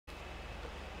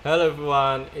Hello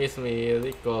everyone, it's me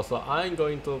Rico. So I'm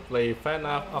going to play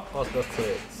Fnaf across the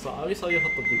street. So I will show you how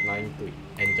to beat 9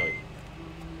 to enjoy.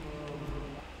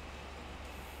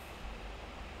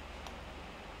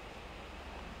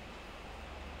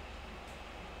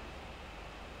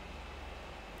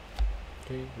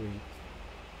 Okay, wait.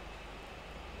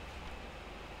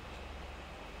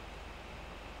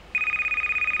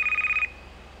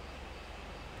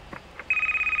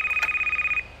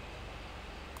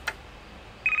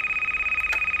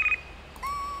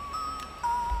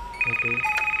 Okay.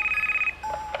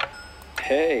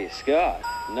 Hey, Scott.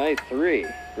 Night 3.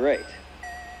 Great.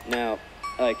 Now,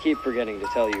 I keep forgetting to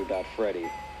tell you about Freddy.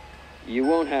 You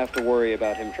won't have to worry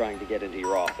about him trying to get into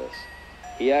your office.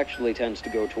 He actually tends to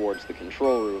go towards the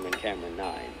control room in camera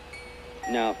 9.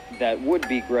 Now, that would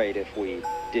be great if we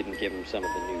didn't give him some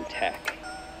of the new tech.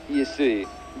 You see,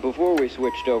 before we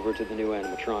switched over to the new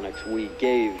animatronics, we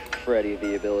gave Freddy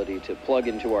the ability to plug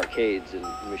into arcades and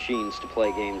machines to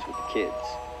play games with the kids.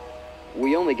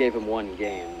 We only gave him one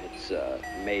game. It's a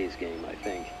maze game, I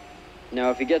think. Now,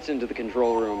 if he gets into the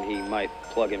control room, he might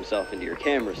plug himself into your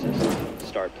camera system and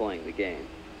start playing the game.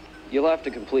 You'll have to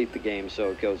complete the game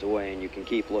so it goes away and you can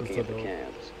keep looking at the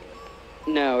cams.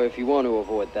 Now, if you want to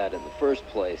avoid that in the first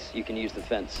place, you can use the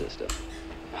fence system.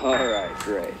 Alright,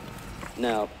 great.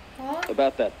 Now,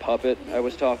 about that puppet I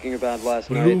was talking about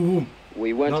last night,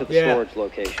 we went to the storage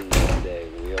location the other day.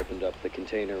 We opened up the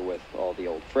container with all the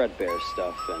old Fredbear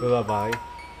stuff and... Bye.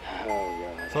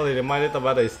 Oh, God. Sorry, reminded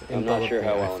about this. I'm not sure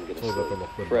how well I'm gonna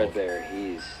sleep. Fredbear,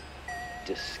 he's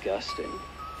disgusting.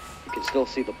 You can still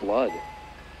see the blood.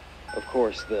 Of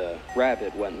course, the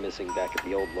rabbit went missing back at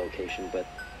the old location, but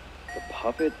the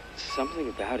puppet, something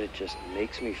about it just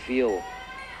makes me feel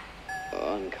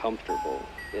uncomfortable.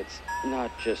 It's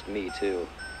not just me, too.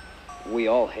 We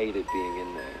all hated being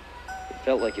in there. It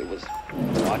felt like it was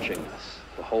watching us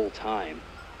the whole time.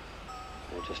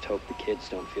 I just hope the kids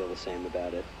don't feel the same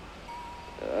about it.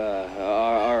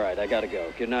 Alright, I gotta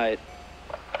go. Good night.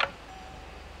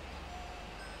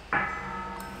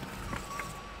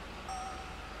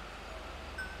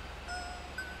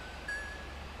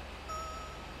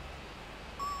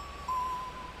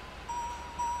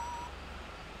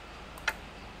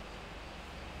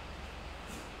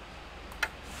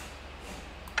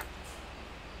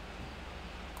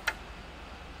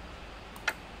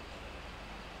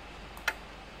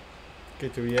 Okay,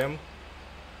 2 AM.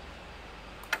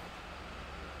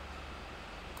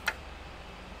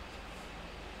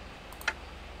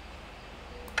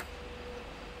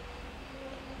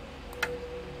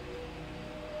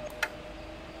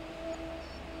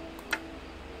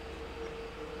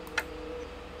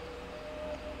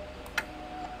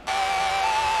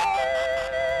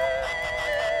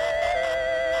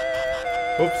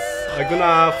 Oops, I'm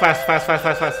gonna fast.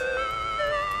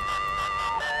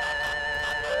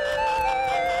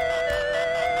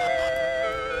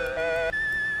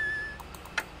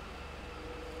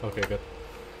 Okay, good.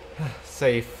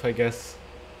 Safe, I guess.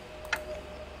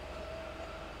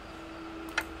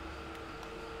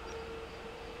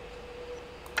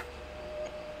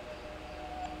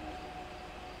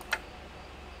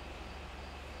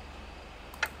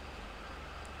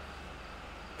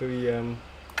 PM.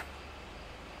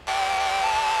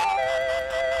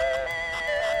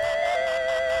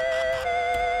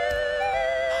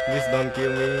 Please don't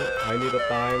kill me. I need a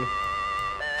time.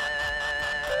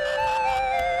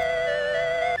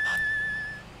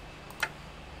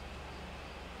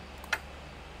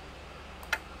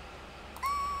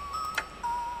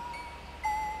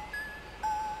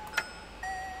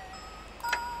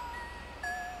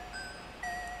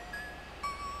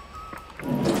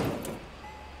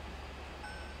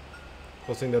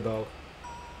 Closing the door.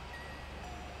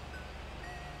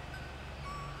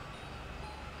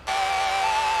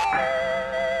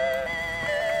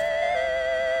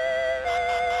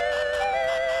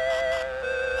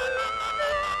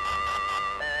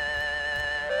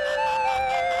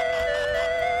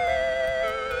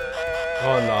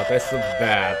 Oh no, that's so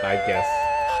bad, I guess.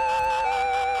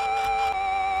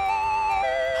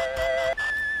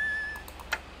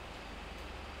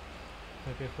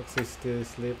 Okay, Foxy still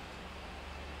asleep.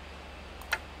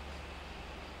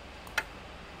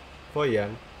 4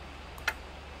 AM.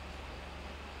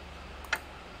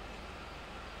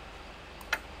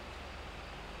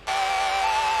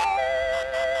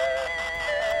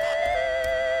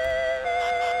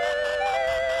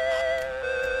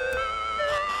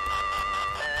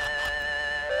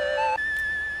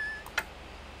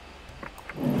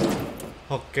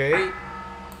 Okay.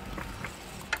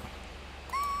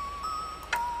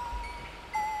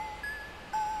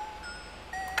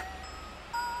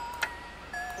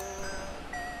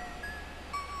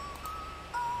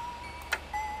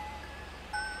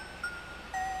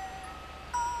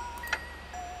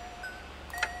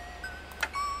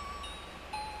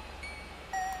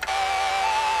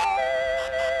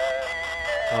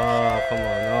 Oh, come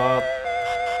on, not.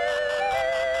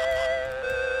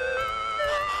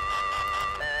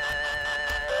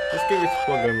 This game is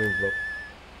programming block.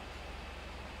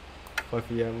 5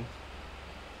 PM.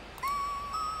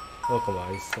 Oh, come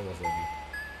on, it's almost ready.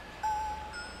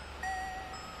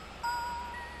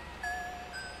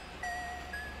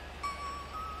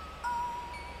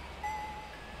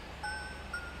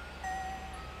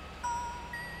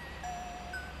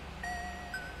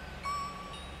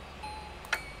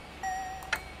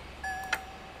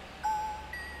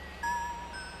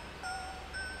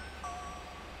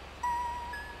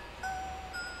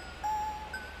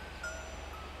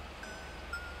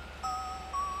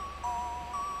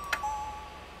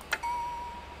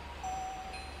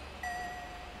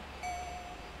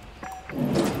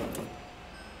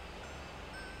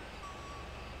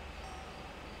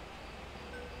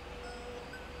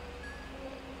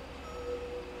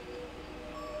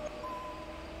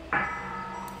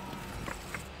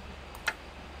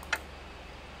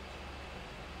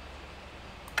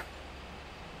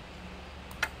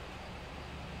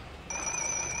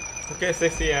 Okay,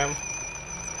 6 AM.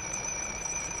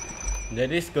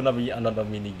 Jadi it's gonna be another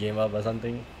mini game or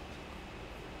something.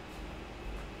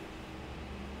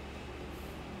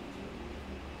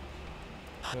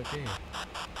 Okay.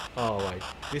 Oh right,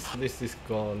 this list is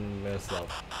gone messed up.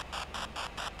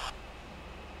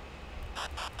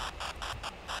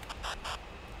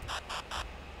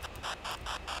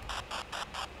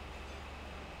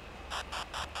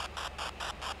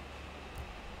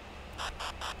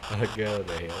 Okay,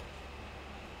 the hell.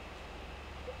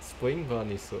 Spring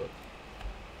bunny suit.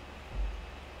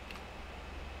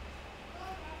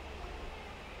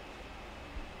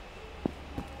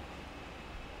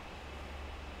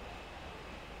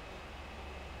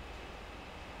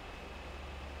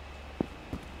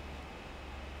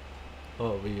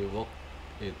 Oh, we walk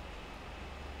it.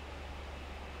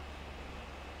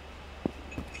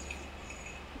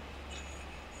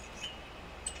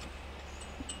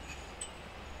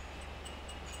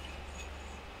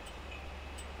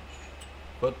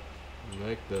 But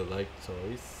make the right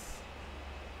choice.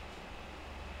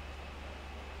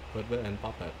 Puppet and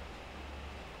puppet.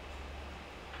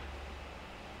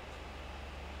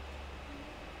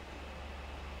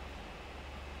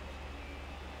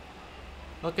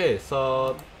 Okay,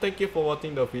 so thank you for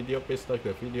watching the video. Please like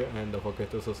the video and don't forget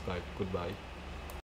to subscribe. Goodbye.